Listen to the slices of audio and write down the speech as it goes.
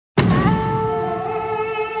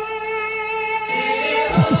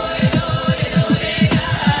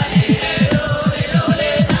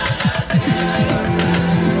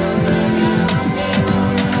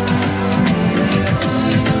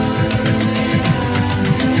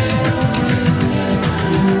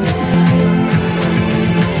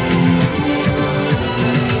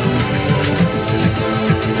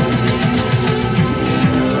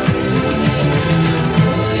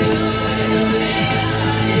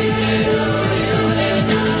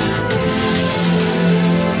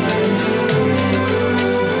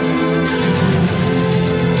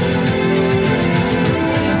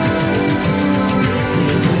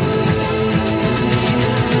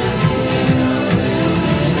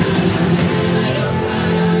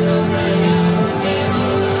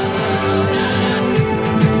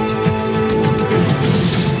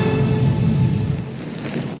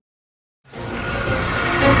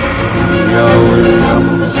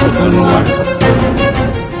socorro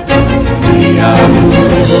y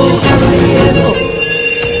aburrido caballero.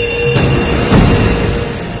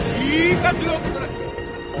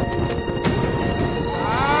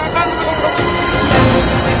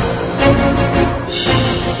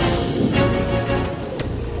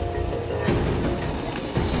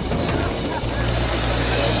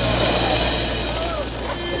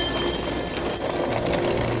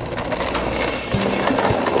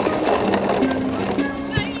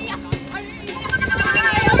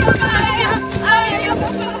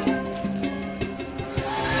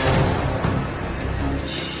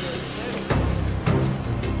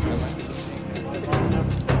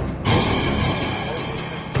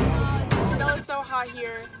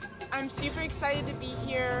 Here. I'm super excited to be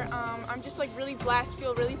here. I'm just like really blessed,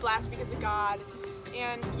 feel really blessed because of God.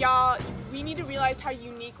 And y'all, we need to realize how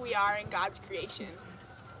unique we are in God's creation.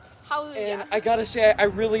 Hallelujah. And I gotta say, I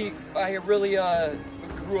really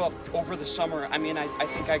grew up over the summer. I mean, I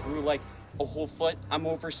think I grew like a whole foot. I'm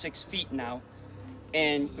over 6 feet now.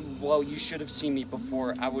 And well, you should have seen me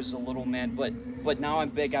before. I was a little man, but now I'm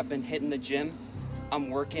big. I've been hitting the gym.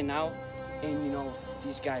 I'm working out, and you know,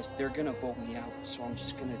 these guys, they're gonna vote me out, so I'm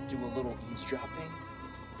just gonna do a little eavesdropping.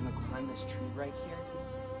 I'm gonna climb this tree right here.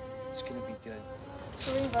 It's gonna be good.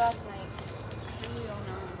 So we last night. I really don't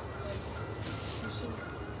know. Like, you should...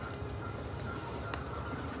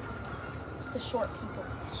 The short people.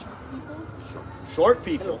 Short people? Short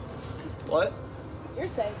people? What? You're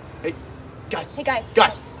safe. Hey, guys. Hey, guys.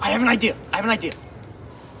 Guys, I have an idea.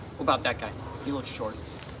 What about that guy? He looks short.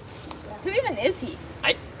 Who even is he?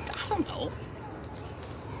 I don't know.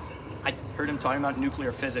 I heard him talking about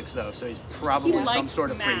nuclear physics, though, so he's probably some sort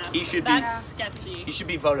of freak. He should be. That's sketchy. He should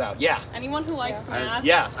be voted out. Yeah. Anyone who likes math.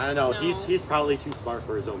 Yeah. I don't know. No. He's probably too smart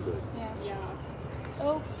for his own good. Yeah.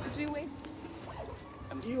 Oh, did we wait?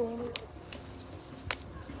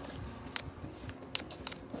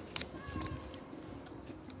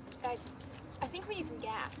 Guys, I think we need some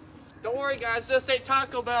gas. Don't worry, guys. Just ate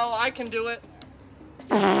Taco Bell. I can do it.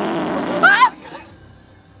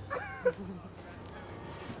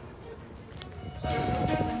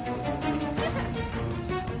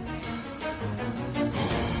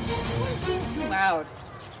 Too loud.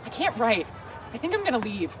 I can't write. I think I'm gonna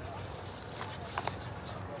leave.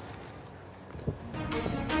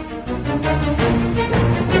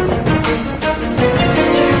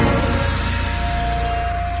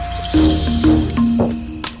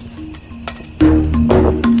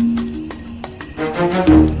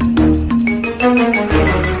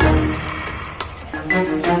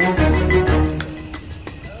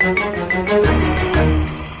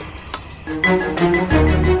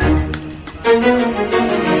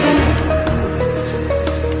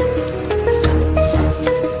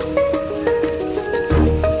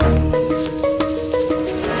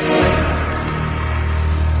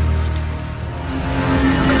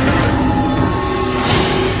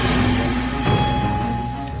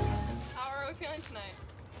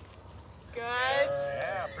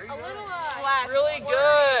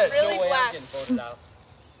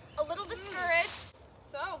 A little discouraged.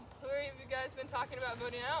 So, who have you guys been talking about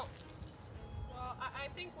voting out? Well, I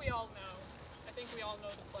think we all know. I think we all know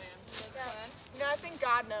the plan. You know the plan? You know, I think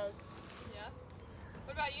God knows. Yeah?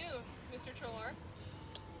 What about you, Mr. Trelawney?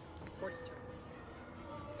 42.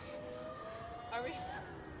 Are we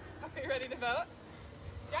ready to vote?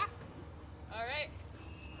 Yeah? Alright.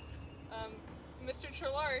 Mr.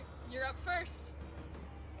 Trelawney, you're up first.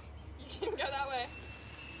 You can go that way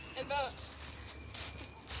and vote.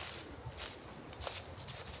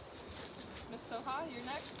 Miss Soha, you're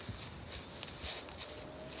next.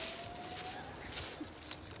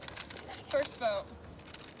 First vote.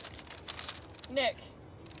 Nick.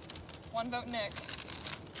 1 vote Nick.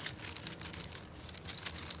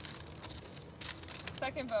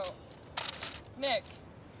 Second vote. Nick.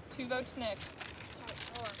 2 votes Nick. Sorry,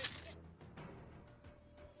 hold on.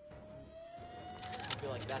 I feel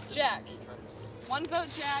like that's Jack. 1 vote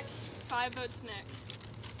Jack, 5 votes Nick.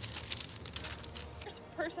 First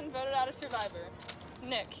person voted out a survivor.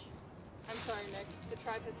 Nick. I'm sorry, Nick. The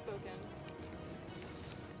tribe has spoken.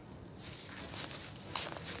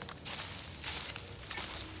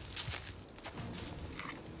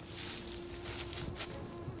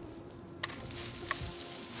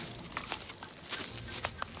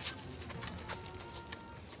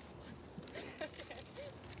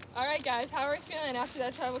 Alright guys, how are we feeling after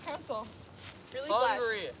that tribal council? Really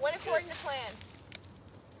Hungry. blessed. Went according to plan.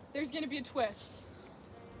 There's gonna be a twist.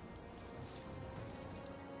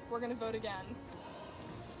 We're gonna vote again.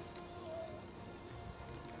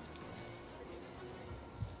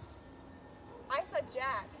 I saw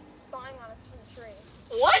Jack spying on us from the tree.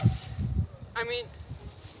 What? I mean,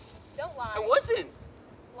 Don't lie. I wasn't.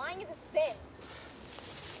 Lying is a sin.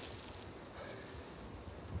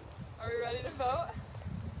 Are we ready to vote?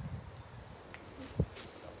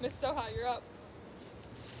 Miss Soha, you're up.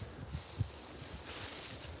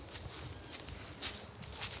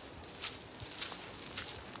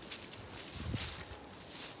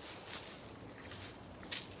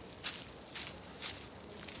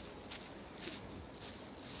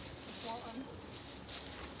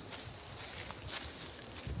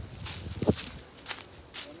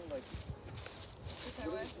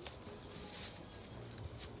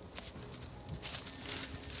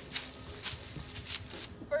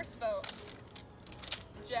 First vote,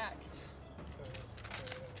 Jack.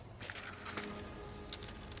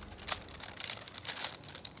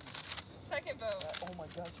 Second vote. Oh my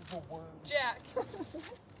gosh, it's a word. Jack.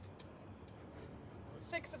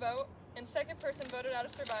 Sixth vote, and second person voted out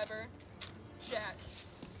of Survivor, Jack.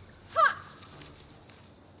 Ha!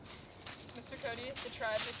 Mr. Cody, the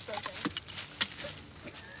tribe has spoken.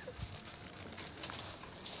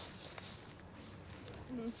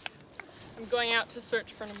 I'm going out to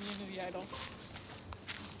search for an immunity idol.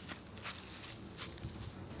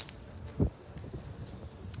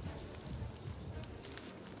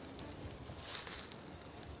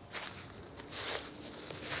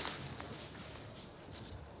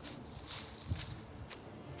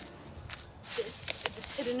 This is a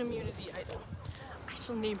hidden immunity idol. I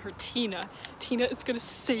shall name her Tina. Tina is gonna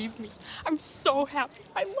save me. I'm so happy.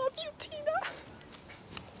 I love you, Tina.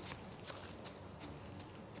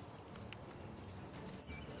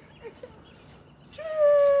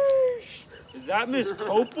 Is that Miss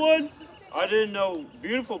Copeland? I didn't know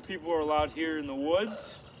beautiful people were allowed here in the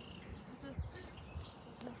woods.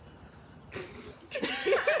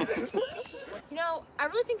 You know, I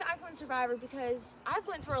really think that I can win Survivor because I've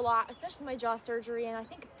went through a lot, especially my jaw surgery, and I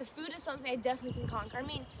think the food is something I definitely can conquer. I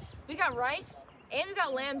mean, we got rice and we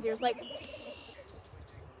got lamb's ears, like,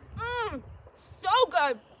 so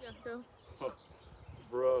good. Yeah, go.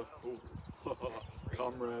 Bruh,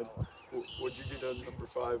 comrade, what'd you get on number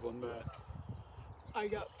 5 on that? I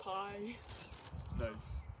got pie. Nice.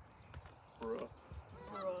 Bruh.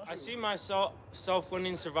 I see myself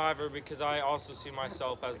winning Survivor because I also see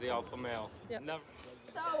myself as the alpha male. Yep. Never.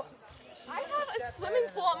 So, I have a swimming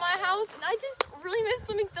pool at my house, and I just really miss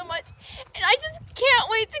swimming so much, and I just can't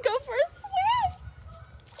wait to go for a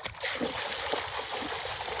swim.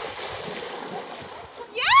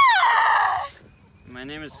 Yeah! My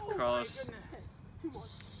name is Carlos.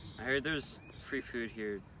 I heard there's free food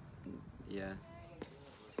here. Yeah.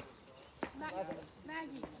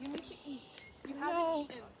 Maggie, you need to eat. You haven't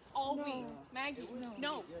eaten all week. Maggie,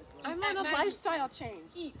 no. I'm on a lifestyle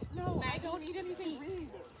change. Eat. No, Maggie, I don't eat anything weird.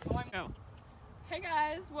 No. Hey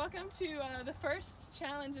guys, welcome to the first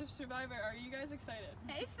challenge of Survivor. Are you guys excited?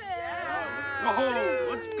 Hey, Phil. Go!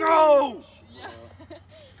 Let's go! Yeah.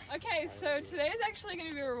 Okay, so today is actually going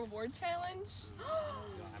to be a reward challenge.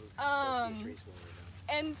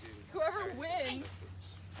 And whoever wins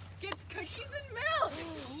gets cookies and milk.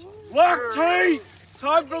 Lactate!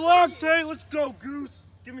 Time for lactate! Let's go, Goose!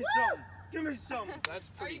 Give me some! Give me some! That's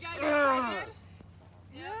Are pretty you guys sick. excited?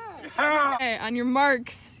 Yeah. Okay, on your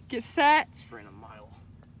marks, get set. Just ran a mile.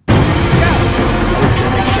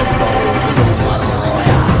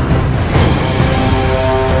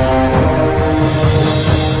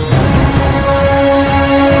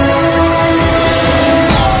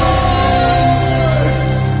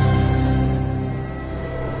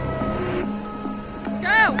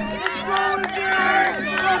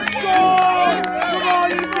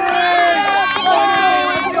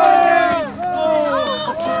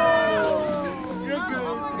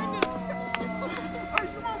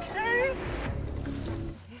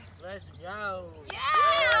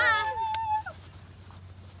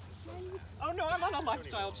 Oh no, I'm on a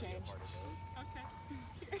lifestyle change. Okay.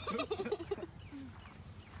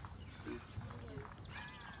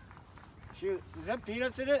 Shoot, is that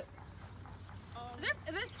peanuts in it?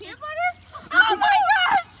 Is this peanut butter? Oh my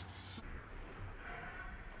gosh!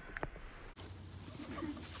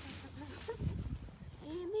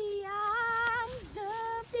 In the arms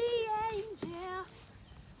of the angel,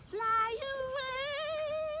 fly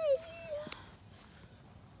away.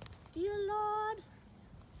 Dear Lord,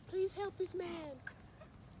 please help this man.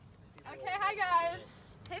 Okay, hi guys.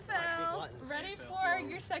 Hey Phil. Ready for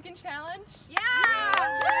your second challenge? Yeah!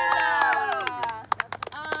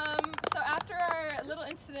 So after our little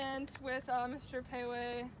incident with Mr.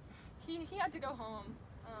 Payway, he had to go home.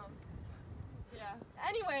 Yeah.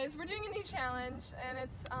 Anyways, we're doing a new challenge, and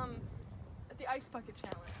it's the ice bucket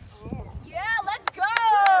challenge. Yeah, let's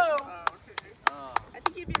go!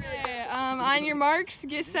 think you'd be really good. On your marks,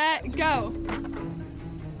 get set, go.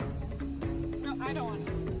 No, I don't want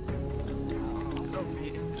to. It's okay.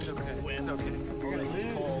 It's okay. It's okay. You're gonna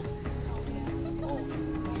lose. Cold.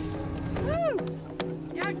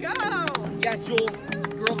 Woo! Yeah, go! Yeah, Joel,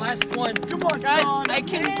 you're our last one. Come on, guys. I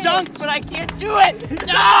can dunk, but I can't do it.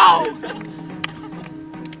 No!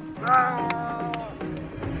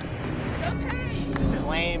 Okay. This is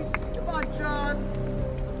lame. Come on, John.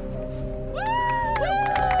 Woo!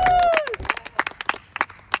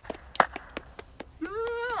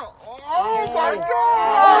 Oh my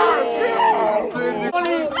God!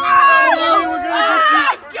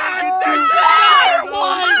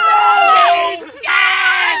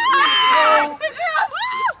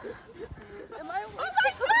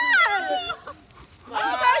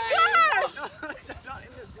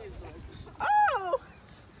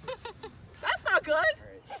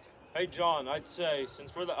 Hey John, I'd say,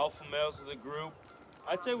 since we're the alpha males of the group,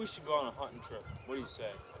 I'd say we should go on a hunting trip. What do you say?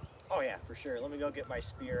 Oh yeah, for sure. Let me go get my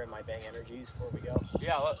spear and my bang energies before we go.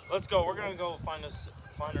 Yeah, let's go. We're gonna go find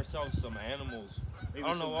ourselves some animals. Maybe I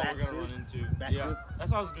don't know what we're gonna run into. Bat Yeah, soup? that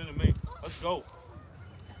sounds good to me. Let's go.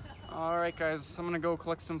 All right, guys. I'm gonna go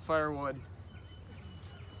collect some firewood.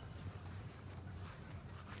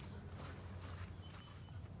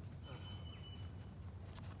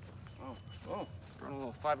 Oh, run a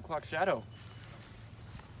little 5 o'clock shadow.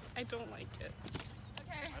 I don't like it.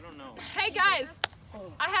 Okay. I don't know. Hey guys,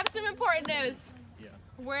 I have some important news. Yeah.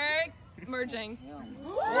 We're merging.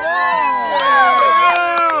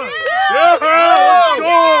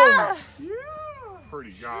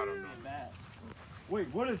 Pretty got him. Wait,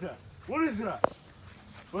 what is that? What is that?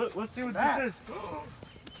 Let's see what this is.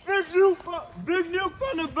 Big nuke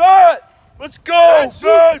on the bat! Let's go!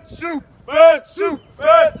 Bat soup! Bat soup!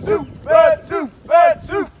 Bat soup! Bat soup! Bat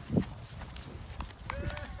soup!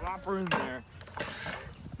 Flopper in there.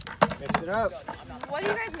 Mix it up. What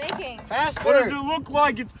are you guys making? Faster! What does it look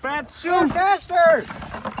like? It's bat Go soup! faster!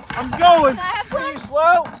 I'm going! Can I have Are you some?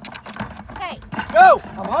 slow? Hey. Go!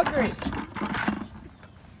 I'm hungry.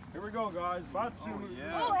 Here we go, guys. Bat soup.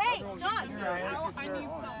 Oh, hey, John. I need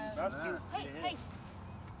some. Bat soup. Hey.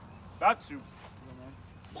 Bat soup.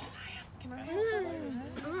 Can I have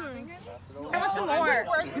I want some more.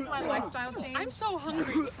 work with my lifestyle change? I'm so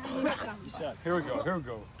hungry. I need some. Here we go. Here we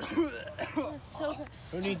go. That's so good.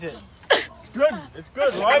 Who needs it? It's good. It's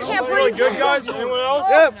good, right? can't Really breathe. good, guys? Anyone else?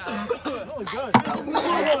 Yep. Really good. I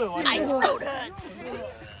really like it. throat hurts.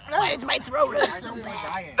 Why is my throat hurt so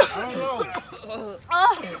bad? I don't know.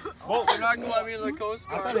 Well, You're not gonna let me in the Coast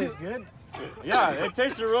I Guard. thought it was good. yeah, it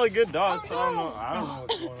tasted really good to us. I don't know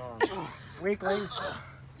what's going on. Weakling.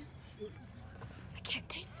 I can't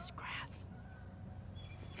taste this grass.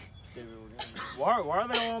 Why are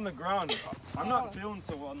they all on the ground? I'm not feeling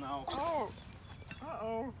so well now. Oh.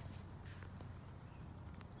 Uh-oh.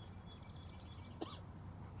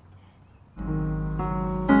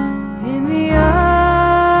 In the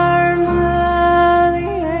arms of the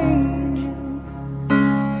angel,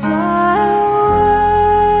 fly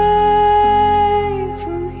away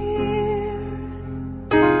from here,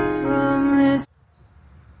 from this.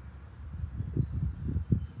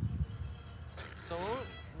 So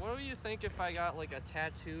what do you think if I got like a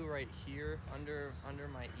tattoo right here under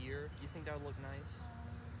my ear? Do you think that would look nice?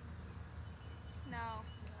 No,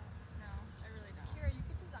 I really don't. Kira, you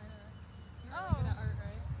could design it. You're Oh. good at art,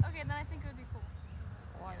 right? Okay, then I think it would be cool.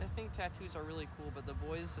 Well, I think tattoos are really cool, but the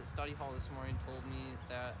boys at study hall this morning told me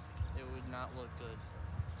that it would not look good.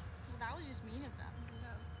 Well, that was just mean of them.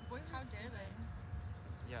 No. Boys How are dare stupid.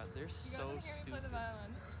 they? Yeah, they're You guys so wanna hear me play stupid. the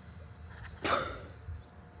violin?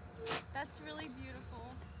 That's really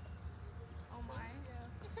beautiful. Oh my.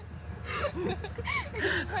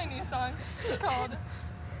 This is my new song called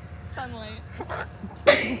Sunlight.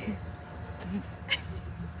 Thank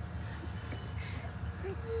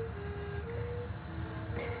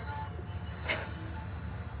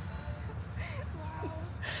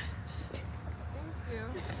you.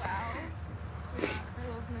 Wow. I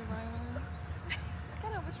love my violin.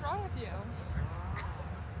 Kenna, what's wrong with you?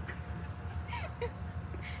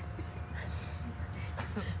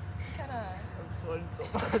 Kenna. I'm sweating so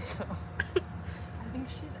much. I think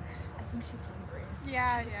she's hungry.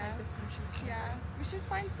 Yeah, She gets like this when she's hungry. Yeah. We should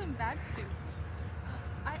find some bad soup.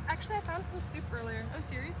 I found some soup earlier. Oh,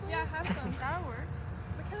 seriously? Yeah, have some. That'll work.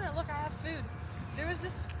 McKenna, look, I have food. There was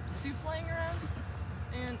this soup laying around,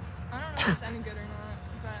 and I don't know if it's any good or not,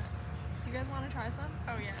 but do you guys want to try some?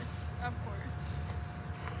 Oh, yes. Of course.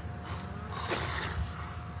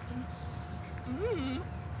 Mmm.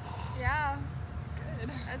 Yeah. Good.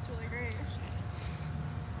 That's really great.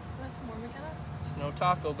 Want some more, McKenna? It's no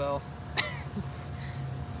Taco Bell.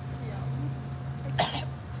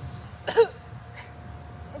 don't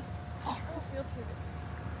feel too good.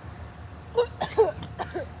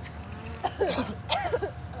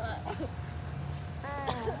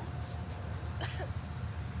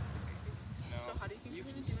 So how do you think you're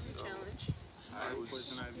gonna do in the challenge? I was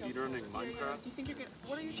speedrunning Minecraft. Do you think you're gonna?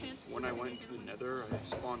 What are your chances? When I went to the Nether, I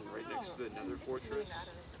spawned right next to the Nether fortress.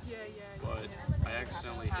 Yeah. But I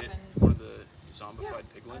accidentally hit one of the zombified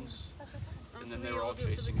piglins, and then they were all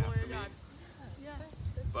chasing after me. Yeah.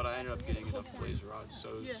 But I ended up getting enough blaze rods, so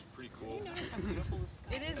it was pretty cool.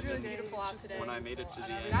 It is really beautiful out today. When I made it to the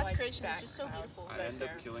end, God's creation is just so beautiful. I ended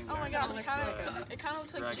up killing Oh my gosh, it kind of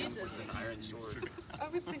looks like dragon Jesus. with an iron sword. I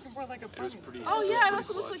was thinking more like a It was pretty. Oh yeah, it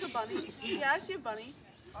also looks like a bunny. Yeah, I see a bunny.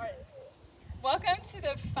 Alright. Welcome to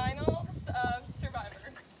the finals of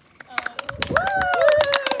Survivor.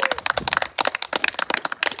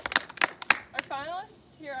 Our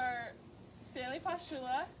finalists here are Stanley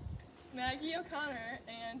Pashula, Maggie O'Connor,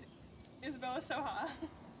 and Isabella Soha.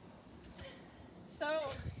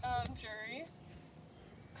 So, jury,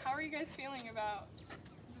 how are you guys feeling about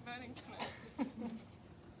the voting tonight?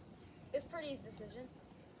 It's Pretty's decision.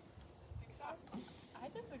 Think so? I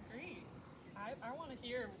disagree. I want to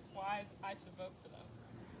hear why I should vote for them.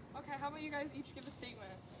 Okay, how about you guys each give a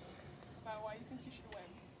statement about why you think you should win?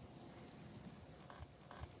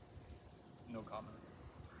 No comment.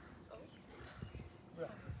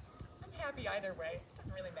 I'm happy either way. It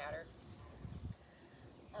doesn't really matter.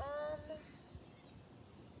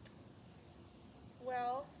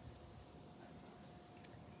 Well,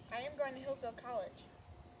 I am going to Hillsdale College,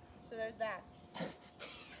 so there's that.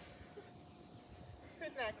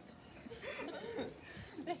 Who's next?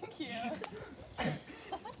 Thank you.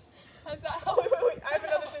 How's that? Oh, wait, I have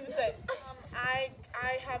another thing to say. I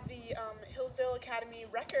have the Hillsdale Academy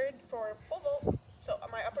record for pole vault, so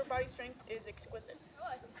my upper body strength is exquisite.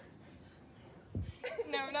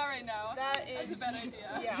 No, not right now. That is That's a bad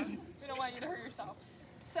idea. Yeah. We don't want you to hurt yourself.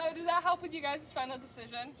 So, does that help with you guys' final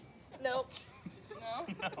decision? Nope. No?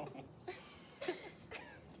 No.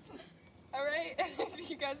 Alright, do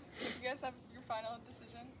you guys have your final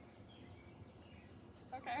decision?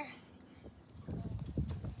 Okay.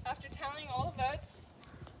 After tallying all the votes,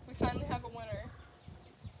 we finally have a winner.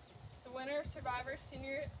 The winner of Survivor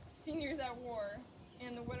Seniors at War,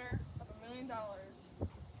 and the winner